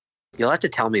You'll have to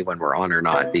tell me when we're on or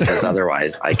not, because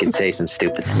otherwise I can say some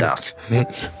stupid stuff.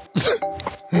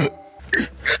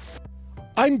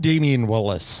 I'm Damian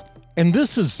Willis, and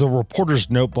this is the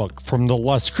Reporter's Notebook from the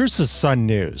Las Cruces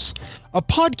Sun-News, a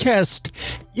podcast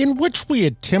in which we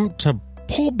attempt to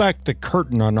pull back the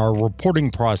curtain on our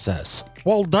reporting process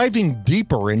while diving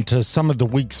deeper into some of the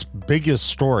week's biggest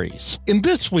stories. In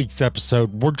this week's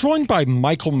episode, we're joined by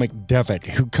Michael McDevitt,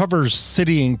 who covers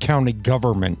city and county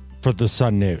government for the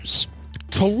Sun-News,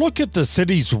 to look at the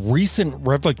city's recent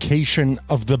revocation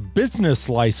of the business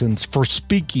license for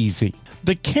Speakeasy,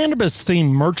 the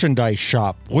cannabis-themed merchandise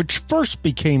shop which first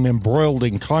became embroiled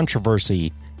in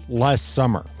controversy last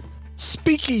summer.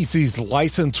 Speakeasy's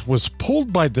license was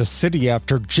pulled by the city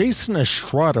after Jason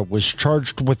Estrada was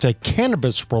charged with a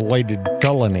cannabis-related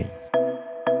felony.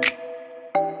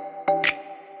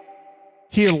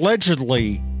 He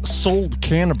allegedly sold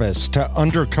cannabis to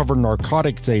undercover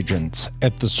narcotics agents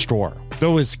at the store,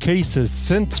 though his case has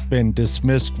since been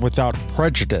dismissed without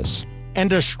prejudice,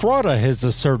 and Estrada has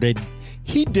asserted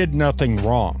he did nothing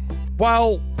wrong.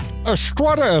 While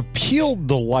Estrada appealed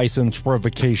the license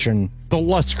revocation, the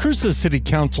Las Cruces City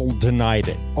Council denied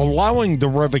it, allowing the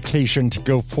revocation to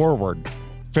go forward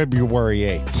February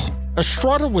 8th.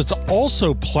 Estrada was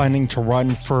also planning to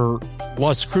run for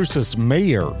Las Cruces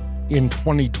mayor in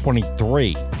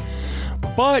 2023,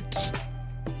 but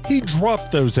he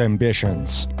dropped those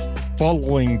ambitions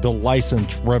following the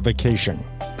license revocation.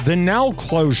 The now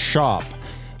closed shop,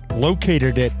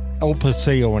 located at El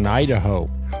Paseo in Idaho,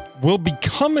 will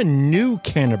become a new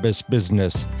cannabis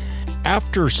business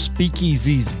after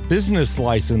Speakeasy's business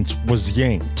license was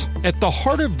yanked. At the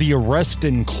heart of the arrest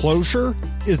and closure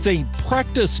is a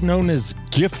practice known as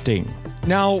gifting.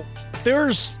 Now,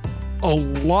 there's a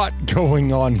lot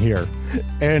going on here,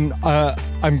 and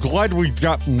I'm glad we've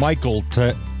got Michael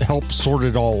to help sort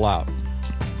it all out.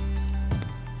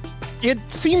 It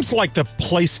seems like the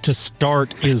place to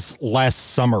start is last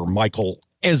summer, Michael.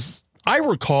 As I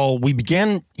recall, we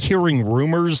began hearing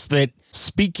rumors that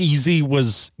Speakeasy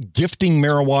was gifting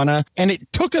marijuana, and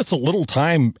it took us a little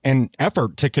time and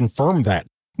effort to confirm that.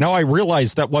 Now, I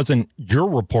realize that wasn't your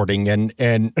reporting,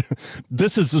 and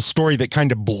this is a story that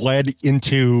kind of bled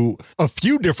into a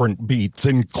few different beats,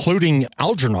 including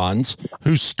Algernon's,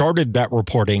 who started that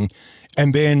reporting,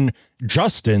 and then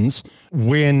Justin's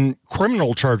when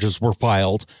criminal charges were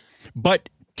filed. But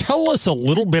tell us a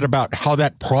little bit about how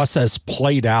that process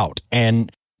played out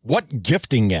and what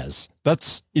gifting is.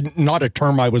 That's not a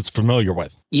term I was familiar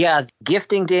with. Yeah,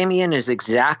 gifting, Damian, is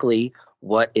exactly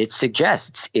what it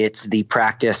suggests. It's the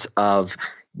practice of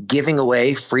giving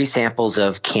away free samples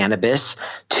of cannabis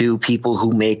to people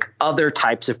who make other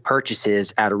types of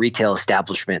purchases at a retail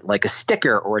establishment, like a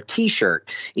sticker or a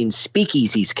T-shirt in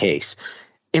Speakeasy's case.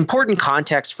 Important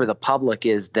context for the public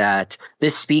is that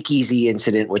this Speakeasy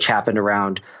incident, which happened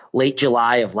around late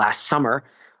July of last summer,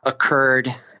 occurred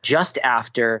just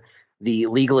after the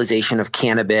legalization of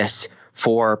cannabis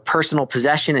for personal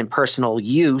possession and personal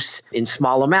use in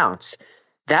small amounts.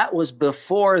 That was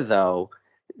before, though,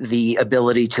 the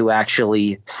ability to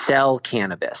actually sell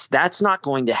cannabis. That's not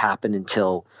going to happen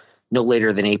until no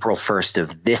later than April 1st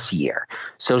of this year.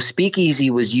 So Speakeasy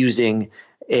was using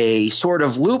a sort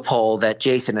of loophole that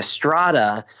Jason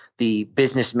Estrada, the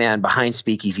businessman behind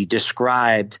Speakeasy,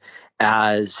 described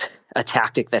as a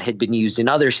tactic that had been used in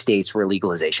other states where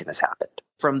legalization has happened.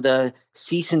 From the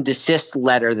cease and desist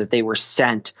letter that they were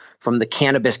sent from the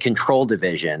Cannabis Control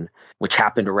Division, which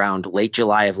happened around late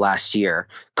July of last year,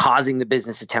 causing the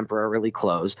business to temporarily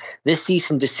close, this cease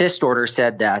and desist order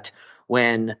said that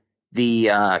when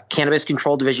the Cannabis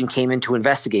Control Division came in to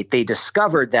investigate, they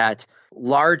discovered that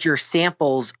larger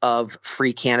samples of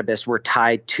free cannabis were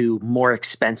tied to more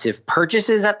expensive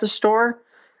purchases at the store,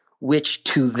 which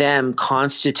to them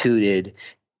constituted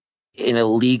an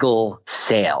illegal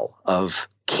sale of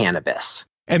cannabis.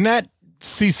 And that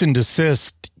cease and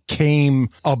desist came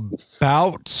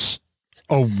about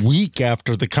a week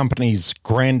after the company's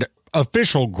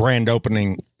official grand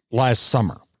opening last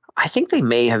summer. I think they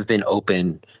may have been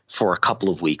open for a couple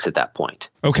of weeks at that point.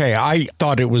 Okay, I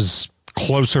thought it was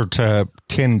closer to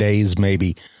 10 days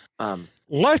maybe.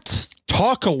 Let's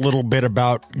talk a little bit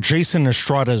about Jason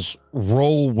Estrada's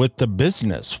role with the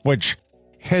business, which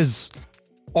has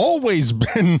always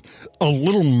been a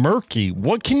little murky.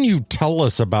 What can you tell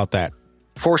us about that?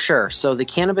 For sure. So the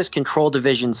Cannabis Control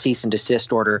Division cease and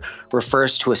desist order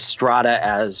refers to Estrada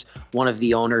as one of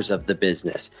the owners of the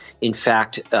business. In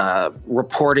fact,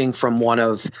 reporting from one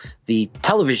of the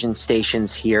television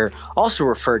stations here also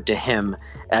referred to him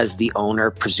as the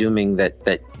owner, presuming that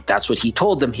that's what he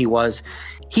told them he was.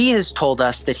 He has told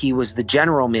us that he was the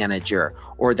general manager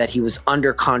or that he was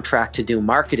under contract to do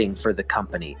marketing for the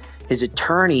company. His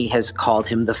attorney has called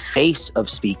him the face of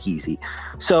Speakeasy.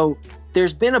 So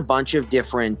there's been a bunch of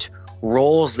different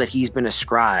roles that he's been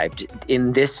ascribed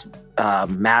in this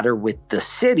matter with the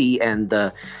city, and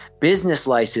the business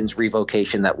license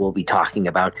revocation that we'll be talking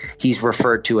about. He's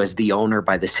referred to as the owner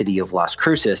by the city of Las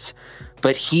Cruces,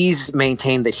 but he's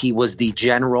maintained that he was the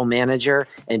general manager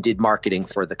and did marketing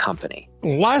for the company.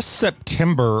 Last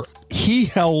September, he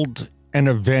held an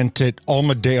event at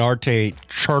Alma de Arte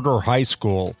Charter High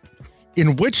School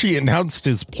in which he announced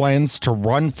his plans to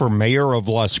run for mayor of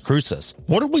Las Cruces.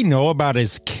 What do we know about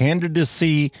his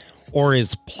candidacy or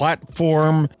his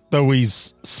platform, though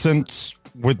he's since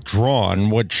withdrawn,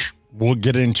 which we'll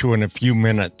get into in a few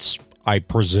minutes, I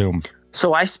presume?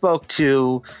 So I spoke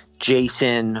to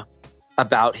Jason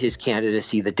about his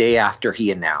candidacy the day after he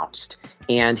announced.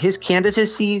 And his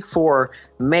candidacy for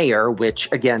mayor, which,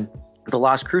 again, the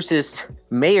Las Cruces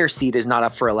mayor seat is not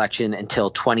up for election until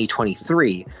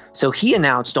 2023. So he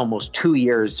announced almost 2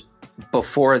 years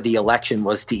before the election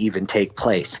was to even take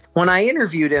place. When I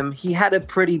interviewed him, he had a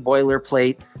pretty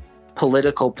boilerplate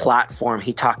political platform.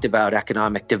 He talked about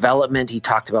economic development. He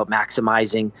talked about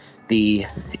maximizing the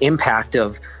impact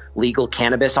of legal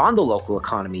cannabis on the local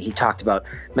economy. He talked about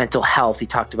mental health. He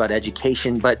talked about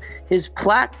education. But his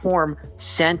platform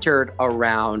centered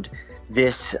around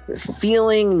this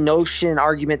feeling, notion,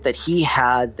 argument that he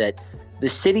had that the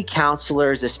city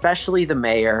councilors, especially the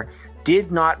mayor,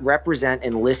 did not represent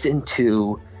and listen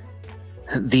to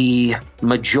the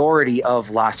majority of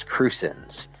Las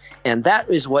Crucens. And that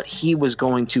is what he was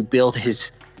going to build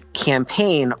his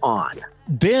campaign on.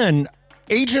 Then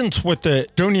agents with the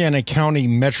Doña Ana County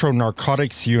Metro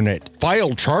Narcotics Unit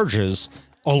filed charges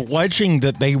alleging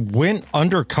that they went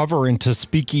undercover into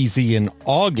Speakeasy in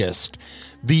August.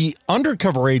 The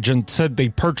undercover agent said they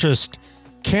purchased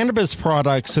cannabis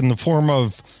products in the form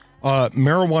of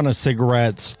marijuana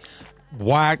cigarettes,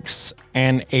 wax,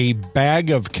 and a bag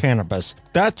of cannabis.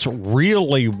 That's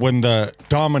really when the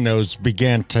dominoes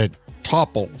began to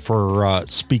topple for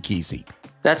Speakeasy.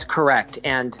 That's correct.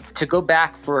 And to go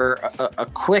back for a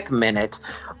quick minute,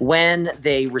 when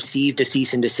they received a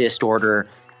cease and desist order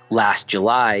last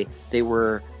July, they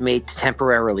were made to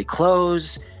temporarily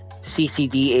close.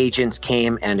 CCD agents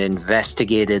came and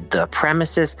investigated the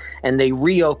premises, and they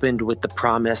reopened with the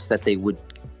promise that they would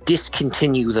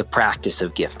discontinue the practice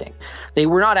of gifting. They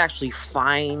were not actually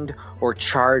fined or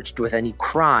charged with any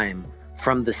crime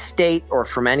from the state or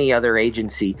from any other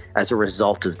agency as a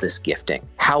result of this gifting.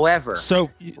 However, so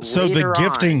the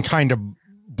gifting kind of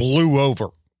blew over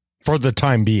for the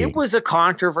time being. It was a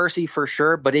controversy for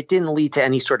sure, but it didn't lead to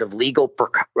any sort of legal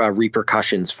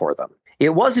repercussions for them.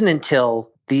 It wasn't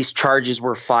until these charges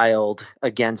were filed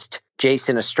against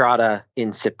Jason Estrada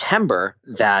in September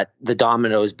that the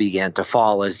dominoes began to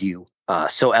fall, as you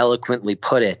so eloquently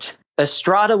put it.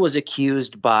 Estrada was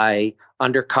accused by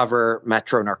undercover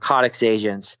Metro Narcotics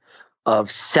agents of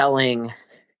selling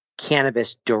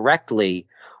cannabis directly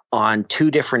on 2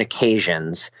 different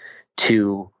occasions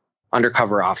to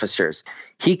undercover officers.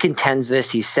 He contends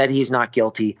this. He said he's not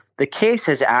guilty. The case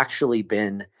has actually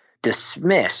been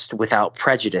dismissed without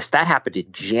prejudice. That happened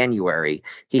in January.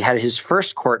 He had his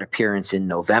first court appearance in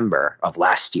November of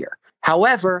last year.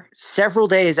 However, several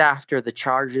days after the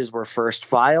charges were first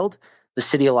filed, the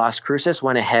city of Las Cruces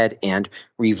went ahead and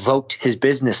revoked his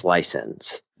business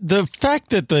license. The fact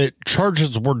that the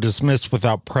charges were dismissed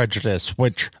without prejudice,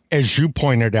 which, as you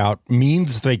pointed out,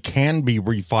 means they can be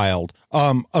refiled.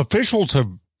 Officials have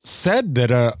said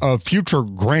that a future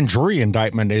grand jury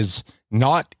indictment is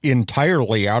not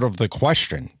entirely out of the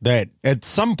question, that at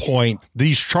some point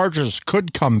these charges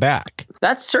could come back.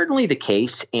 That's certainly the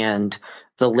case. And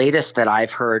the latest that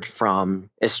I've heard from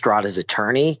Estrada's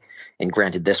attorney, and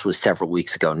granted this was several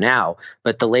weeks ago now,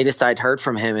 but the latest I'd heard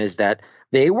from him is that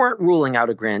they weren't ruling out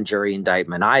a grand jury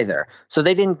indictment either. So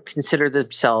they didn't consider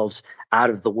themselves out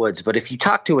of the woods. But if you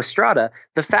talk to Estrada,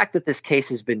 the fact that this case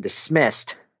has been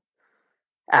dismissed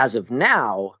as of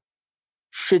now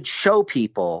should show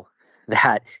people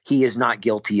that he is not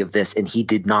guilty of this and he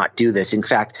did not do this. In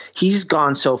fact, he's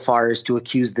gone so far as to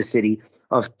accuse the city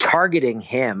of targeting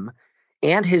him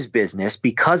and his business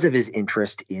because of his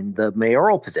interest in the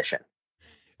mayoral position.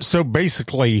 So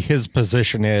basically his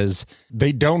position is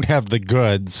they don't have the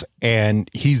goods and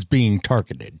he's being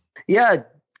targeted. Yeah.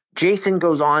 Jason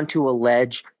goes on to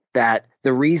allege that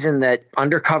the reason that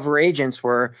undercover agents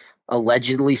were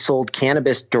allegedly sold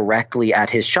cannabis directly at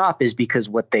his shop is because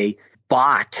what they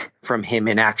bought from him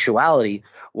in actuality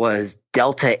was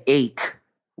Delta 8,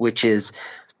 which is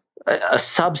a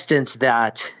substance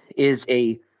that is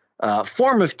a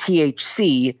form of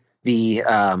THC the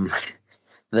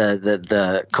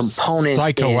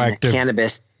component in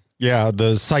cannabis. Yeah,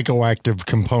 the psychoactive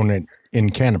component in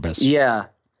cannabis. Yeah.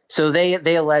 So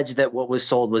they allege that what was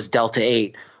sold was Delta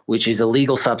 8, which is a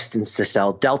legal substance to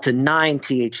sell. Delta 9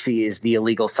 THC is the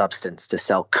illegal substance to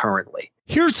sell currently.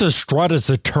 Here's Estrada's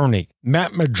attorney,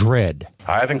 Matt Madrid.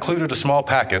 I have included a small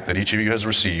packet that each of you has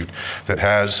received that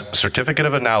has certificate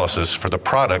of analysis for the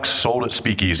products sold at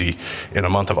Speakeasy in the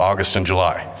month of August and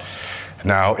July.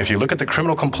 Now, if you look at the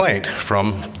criminal complaint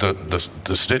from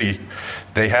the city,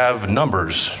 they have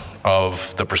numbers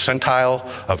of the percentile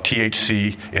of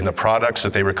THC in the products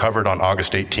that they recovered on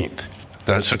August 18th.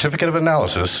 The certificate of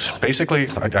analysis, basically,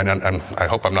 I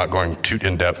hope I'm not going too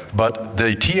in-depth, but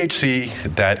the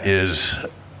THC that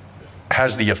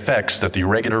has the effects that the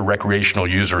regular recreational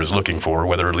user is looking for,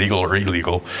 whether legal or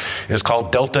illegal, is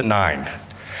called Delta 9.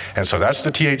 And so that's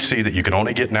the THC that you can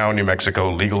only get now in New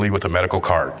Mexico legally with a medical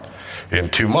card. In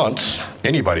 2 months,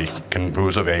 anybody who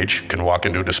is of age can walk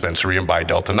into a dispensary and buy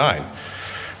Delta 9.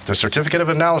 The certificate of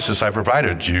analysis I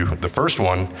provided you, the first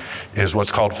one, is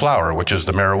what's called flower, which is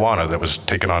the marijuana that was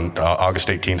taken on August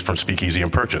 18th from Speakeasy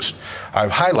and purchased.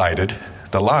 I've highlighted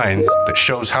the line that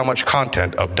shows how much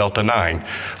content of Delta 9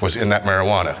 was in that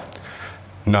marijuana.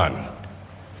 None.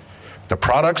 The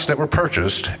products that were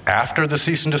purchased after the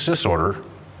cease and desist order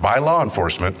by law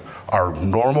enforcement are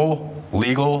normal,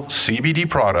 legal CBD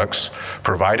products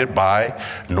provided by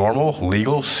normal,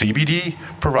 legal CBD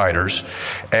providers,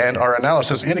 and our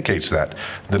analysis indicates that.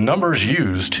 The numbers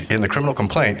used in the criminal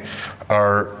complaint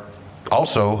are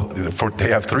also, they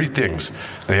have three things.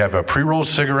 They have a pre-rolled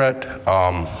cigarette,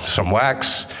 some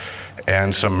wax,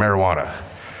 and some marijuana.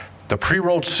 The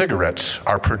pre-rolled cigarettes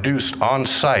are produced on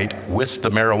site with the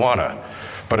marijuana,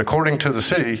 but according to the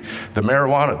city, the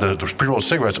marijuana, the pre-rolled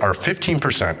cigarettes are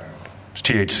 15%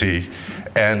 THC,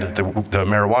 and the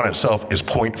marijuana itself is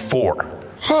 0.4.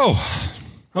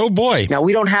 Oh boy. Now,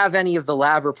 we don't have any of the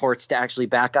lab reports to actually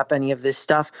back up any of this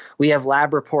stuff. We have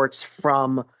lab reports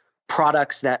from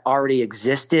products that already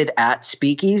existed at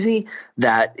Speakeasy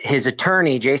that his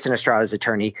attorney, Jason Estrada's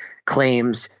attorney,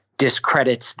 claims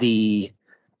discredits the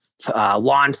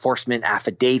law enforcement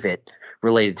affidavit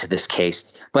related to this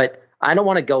case. But I don't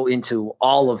want to go into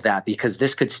all of that because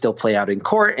this could still play out in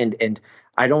court, and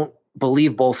I don't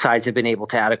believe both sides have been able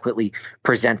to adequately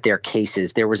present their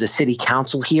cases. There was a city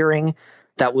council hearing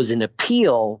that was an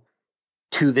appeal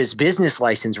to this business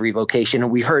license revocation,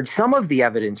 and we heard some of the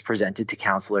evidence presented to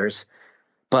counselors,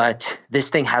 but this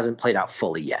thing hasn't played out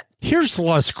fully yet. Here's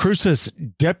Las Cruces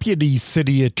Deputy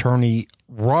City Attorney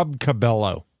Rob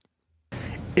Cabello.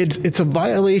 It's a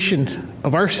violation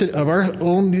of our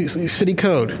own city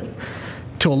code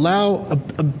to allow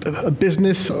a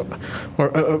business or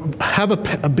have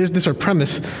a business or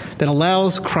premise that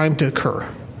allows crime to occur.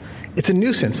 It's a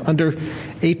nuisance under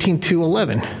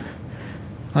 18211.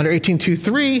 Under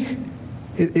 18223,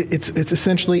 it's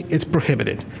essentially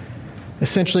prohibited.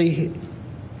 Essentially,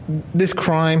 this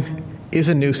crime is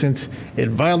a nuisance. It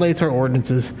violates our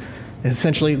ordinances.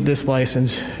 Essentially, this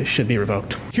license should be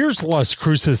revoked. Here's Las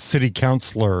Cruces City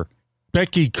Councilor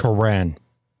Becky Coran.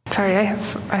 Sorry, I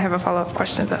have a follow-up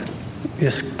question to that.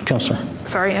 Yes, Councilor.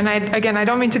 Sorry, and I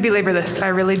don't mean to belabor this. I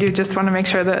really do just want to make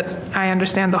sure that I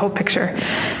understand the whole picture.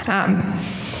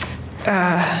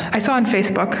 I saw on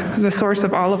Facebook, the source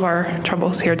of all of our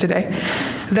troubles here today,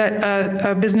 that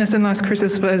a business in Las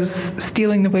Cruces was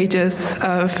stealing the wages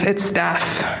of its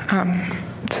staff.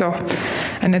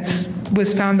 And it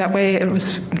was found that way. It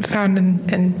was found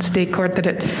in state court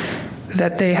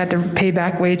that they had to pay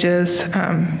back wages.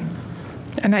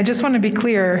 And I just want to be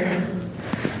clear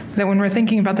that when we're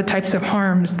thinking about the types of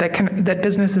harms that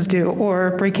businesses do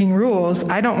or breaking rules,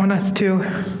 I don't want us to.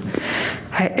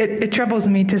 It troubles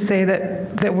me to say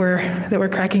that we're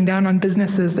cracking down on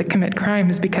businesses that commit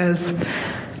crimes because,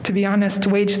 to be honest,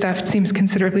 wage theft seems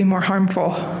considerably more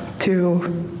harmful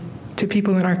to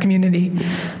people in our community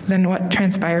than what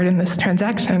transpired in this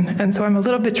transaction. And so I'm a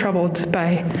little bit troubled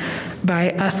by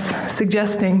us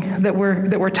suggesting that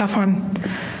we're tough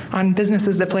on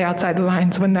businesses that play outside the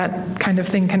lines when that kind of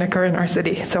thing can occur in our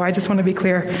city. So I just want to be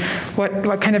clear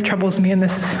what kind of troubles me in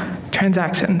this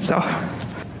transaction. So.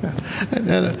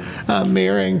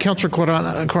 Mayor and Councilor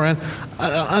Coran,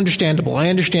 understandable. I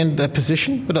understand that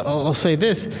position, but I'll say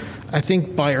this. I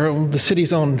think by the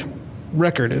city's own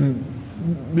record and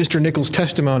Mr. Nichols'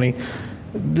 testimony,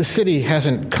 the city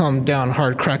hasn't come down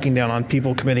hard cracking down on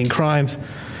people committing crimes.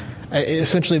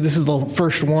 Essentially, this is the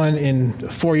first one in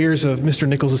 4 years of Mr.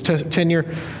 Nichols' tenure.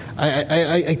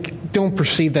 I don't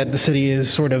perceive that the city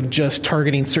is sort of just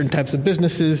targeting certain types of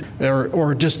businesses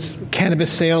or just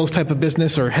cannabis sales type of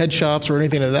business or head shops or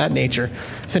anything of that nature.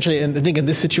 Essentially, and I think in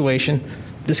this situation,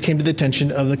 this came to the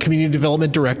attention of the community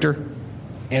development director,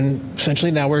 and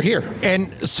essentially now we're here.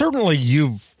 And certainly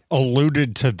you've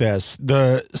alluded to this.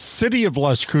 The city of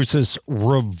Las Cruces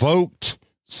revoked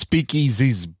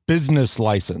Speakeasy's business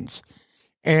license.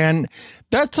 And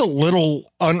that's a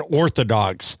little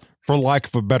unorthodox, for lack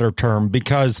of a better term,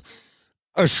 because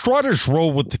Estrada's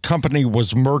role with the company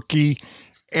was murky,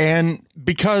 and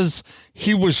because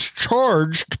he was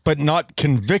charged but not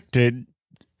convicted,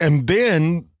 and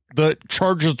then the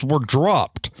charges were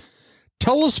dropped.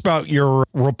 Tell us about your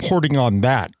reporting on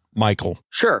that, Michael.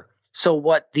 Sure. So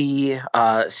what the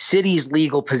city's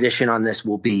legal position on this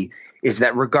will be is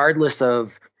that regardless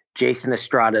of Jason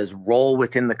Estrada's role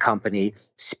within the company,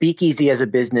 Speakeasy as a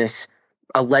business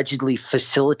allegedly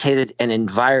facilitated an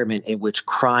environment in which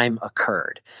crime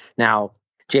occurred. Now,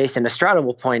 Jason Estrada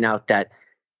will point out that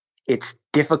it's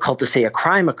difficult to say a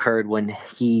crime occurred when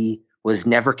he was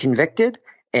never convicted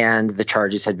and the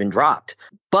charges had been dropped.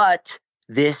 But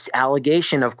this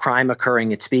allegation of crime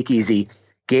occurring at Speakeasy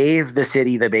gave the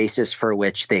city the basis for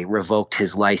which they revoked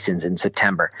his license in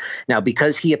September. Now,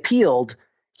 because he appealed,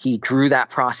 he drew that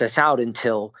process out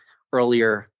until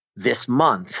earlier this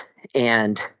month.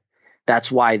 And that's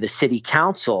why the city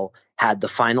council had the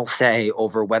final say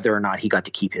over whether or not he got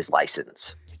to keep his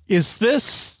license. Is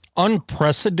this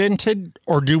unprecedented,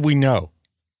 or do we know?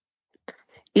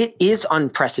 It is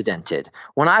unprecedented.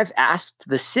 When I've asked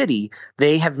the city,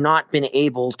 they have not been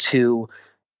able to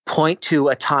point to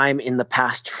a time in the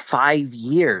past 5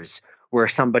 years where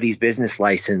somebody's business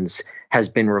license has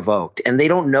been revoked. And they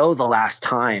don't know the last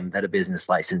time that a business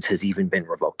license has even been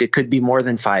revoked. It could be more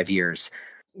than 5 years.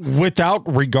 Without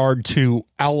regard to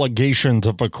allegations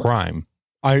of a crime,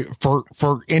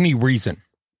 for any reason.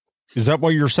 Is that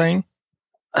what you're saying?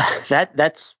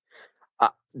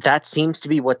 That seems to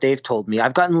be what they've told me.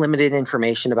 I've gotten limited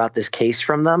information about this case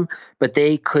from them, but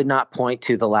they could not point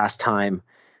to the last time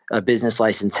a business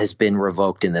license has been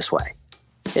revoked in this way.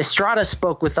 Estrada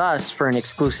spoke with us for an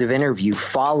exclusive interview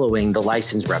following the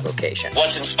license revocation.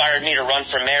 What's inspired me to run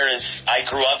for mayor is I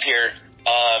grew up here.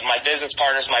 My business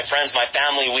partners, my friends, my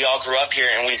family, we all grew up here,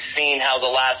 and we've seen how the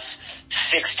last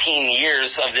 16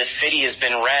 years of this city has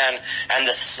been ran, and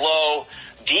the slow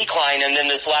decline, and then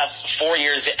this last 4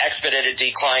 years, the expedited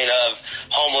decline of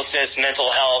homelessness,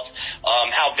 mental health,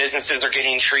 how businesses are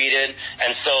getting treated.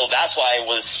 And so that's why I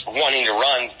was wanting to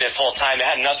run this whole time. It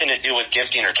had nothing to do with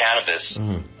gifting or cannabis.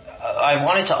 Mm-hmm. I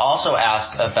wanted to also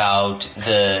ask about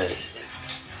the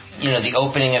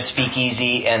opening of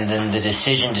Speakeasy and then the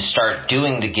decision to start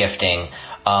doing the gifting.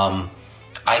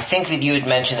 I think that you had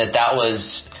mentioned that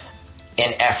was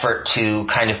an effort to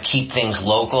kind of keep things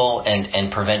local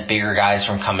and prevent bigger guys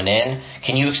from coming in.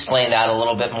 Can you explain that a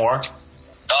little bit more?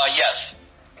 Yes.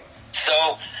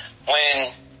 So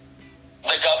when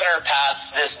the governor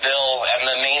passed this bill, and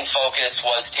the main focus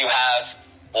was to have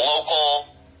local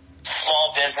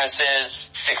small businesses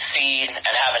succeed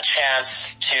and have a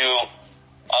chance to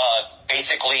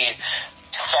basically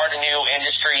start a new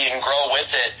industry and grow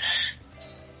with it.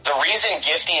 The reason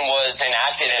gifting was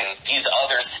enacted in these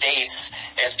other states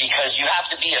is because you have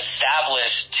to be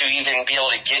established to even be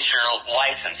able to get your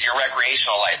license, your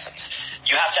recreational license.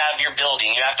 You have to have your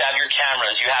building, you have to have your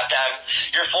cameras, you have to have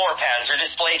your floor pans, your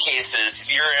display cases,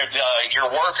 your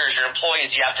workers, your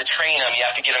employees, you have to train them, you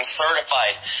have to get them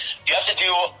certified. You have to do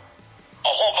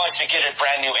a whole bunch to get a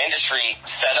brand new industry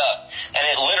set up. And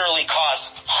it literally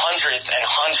costs hundreds and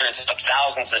hundreds of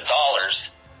thousands of dollars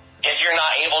if you're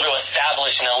not able to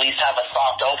establish and at least have a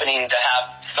soft opening to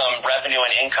have some revenue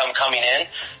and income coming in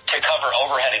to cover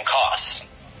overhead and costs.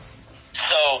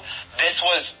 So this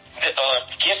was,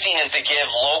 gifting is to give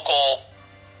local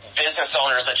business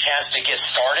owners a chance to get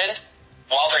started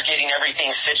while they're getting everything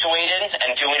situated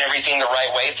and doing everything the right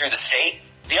way through the state.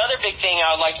 The other big thing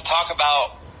I would like to talk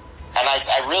about, and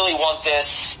I really want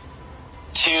this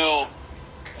to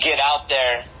get out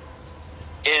there,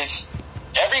 is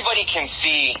everybody can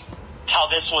see how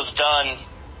this was done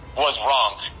was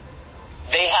wrong.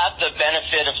 They have the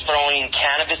benefit of throwing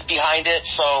cannabis behind it,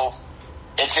 so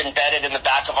it's embedded in the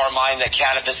back of our mind that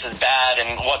cannabis is bad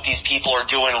and what these people are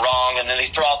doing wrong, and then they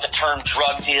throw out the term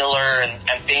drug dealer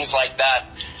and things like that.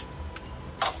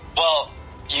 Well,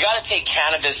 you got to take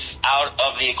cannabis out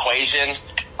of the equation.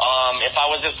 If I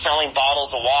was just selling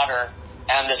bottles of water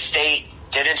and the state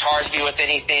didn't charge me with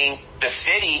anything, the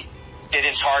city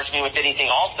didn't charge me with anything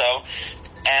also,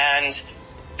 and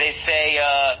they say,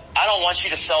 I don't want you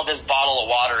to sell this bottle of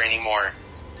water anymore.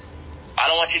 I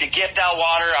don't want you to gift out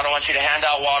water. I don't want you to hand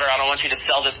out water. I don't want you to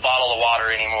sell this bottle of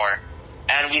water anymore.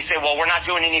 And we say, well, we're not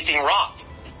doing anything wrong.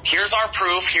 Here's our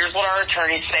proof. Here's what our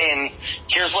attorneys say. And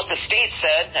here's what the state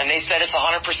said. And they said it's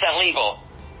 100% legal.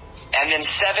 And then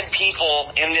 7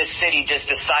 people in this city just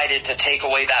decided to take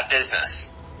away that business.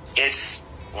 It's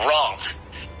wrong.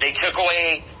 They took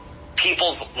away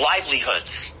people's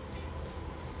livelihoods.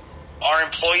 Our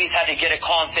employees had to get a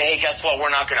call and say, hey, guess what?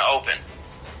 We're not going to open.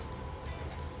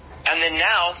 And then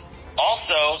now,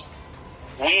 also,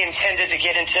 we intended to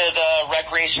get into the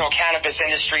recreational cannabis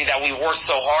industry that we worked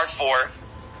so hard for.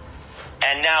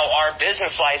 And now our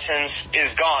business license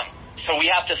is gone. So we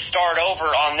have to start over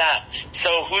on that.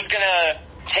 So who's going to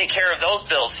take care of those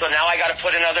bills? So now I got to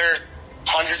put another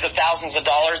hundreds of thousands of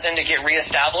dollars in to get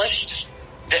reestablished?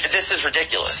 This is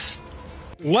ridiculous.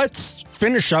 Let's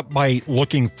finish up by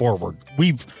looking forward.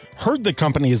 We've heard the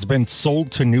company has been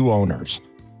sold to new owners,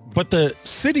 but the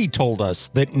city told us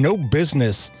that no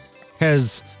business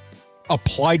has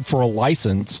applied for a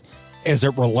license as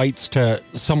it relates to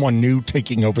someone new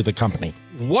taking over the company.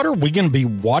 What are we going to be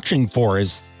watching for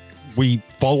as we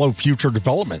follow future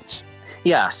developments?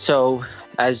 Yeah, so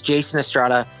as Jason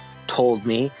Estrada told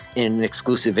me in an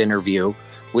exclusive interview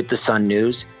with the Sun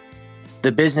News,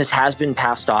 the business has been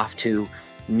passed off to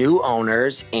new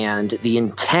owners, and the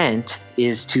intent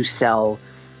is to sell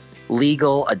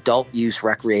legal adult use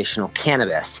recreational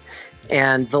cannabis.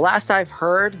 And the last I've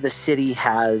heard, the city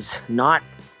has not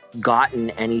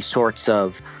gotten any sorts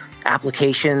of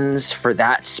applications for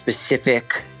that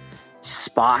specific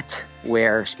spot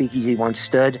where Speakeasy once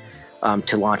stood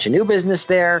to launch a new business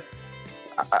there.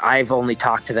 I've only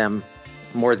talked to them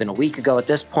more than a week ago at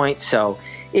this point, so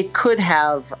it could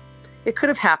have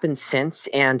happened since.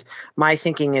 And my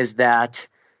thinking is that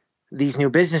these new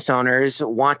business owners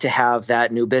want to have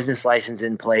that new business license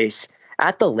in place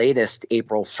at the latest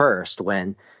April 1st,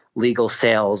 when legal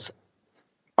sales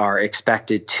are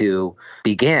expected to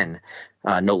begin.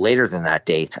 No later than that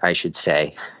date, I should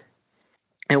say.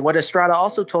 And what Estrada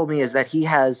also told me is that he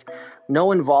has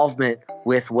no involvement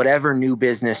with whatever new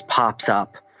business pops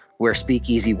up where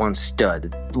Speakeasy once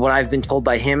stood. What I've been told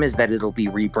by him is that it'll be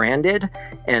rebranded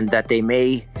and that they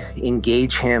may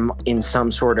engage him in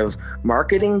some sort of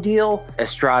marketing deal.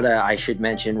 Estrada, I should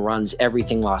mention, runs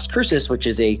Everything Las Cruces, which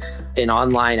is an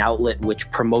online outlet which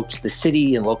promotes the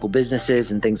city and local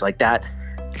businesses and things like that.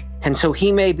 And so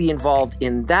he may be involved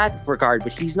in that regard,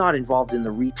 but he's not involved in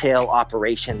the retail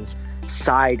operations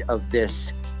side of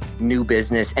this new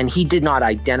business. And he did not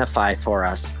identify for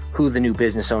us who the new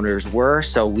business owners were,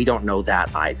 so we don't know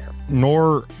that either.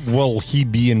 Nor will he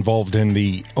be involved in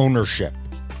the ownership,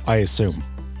 I assume.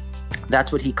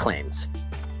 That's what he claims.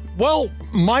 Well,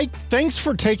 Mike, thanks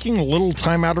for taking a little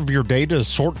time out of your day to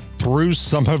sort through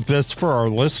some of this for our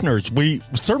listeners. We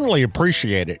certainly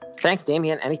appreciate it. Thanks,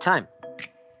 Damien. Anytime.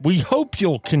 We hope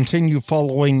you'll continue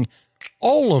following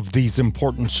all of these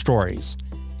important stories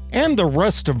and the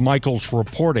rest of Michael's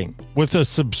reporting with a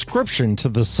subscription to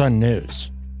the Sun News.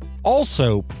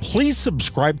 Also, please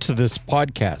subscribe to this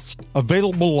podcast,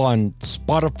 available on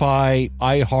Spotify,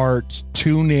 iHeart,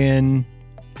 TuneIn,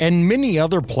 and many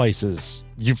other places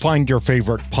you find your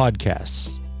favorite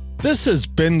podcasts. This has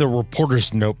been the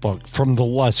Reporter's Notebook from the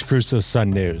Las Cruces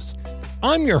Sun News.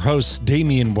 I'm your host,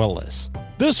 Damian Willis.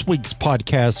 This week's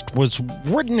podcast was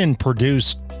written and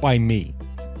produced by me.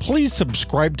 Please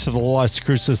subscribe to the Las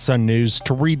Cruces Sun News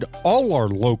to read all our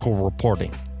local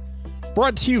reporting.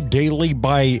 Brought to you daily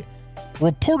by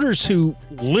reporters who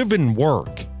live and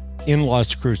work in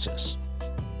Las Cruces.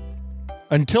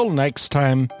 Until next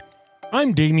time,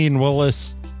 I'm Damian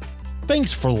Willis.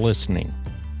 Thanks for listening.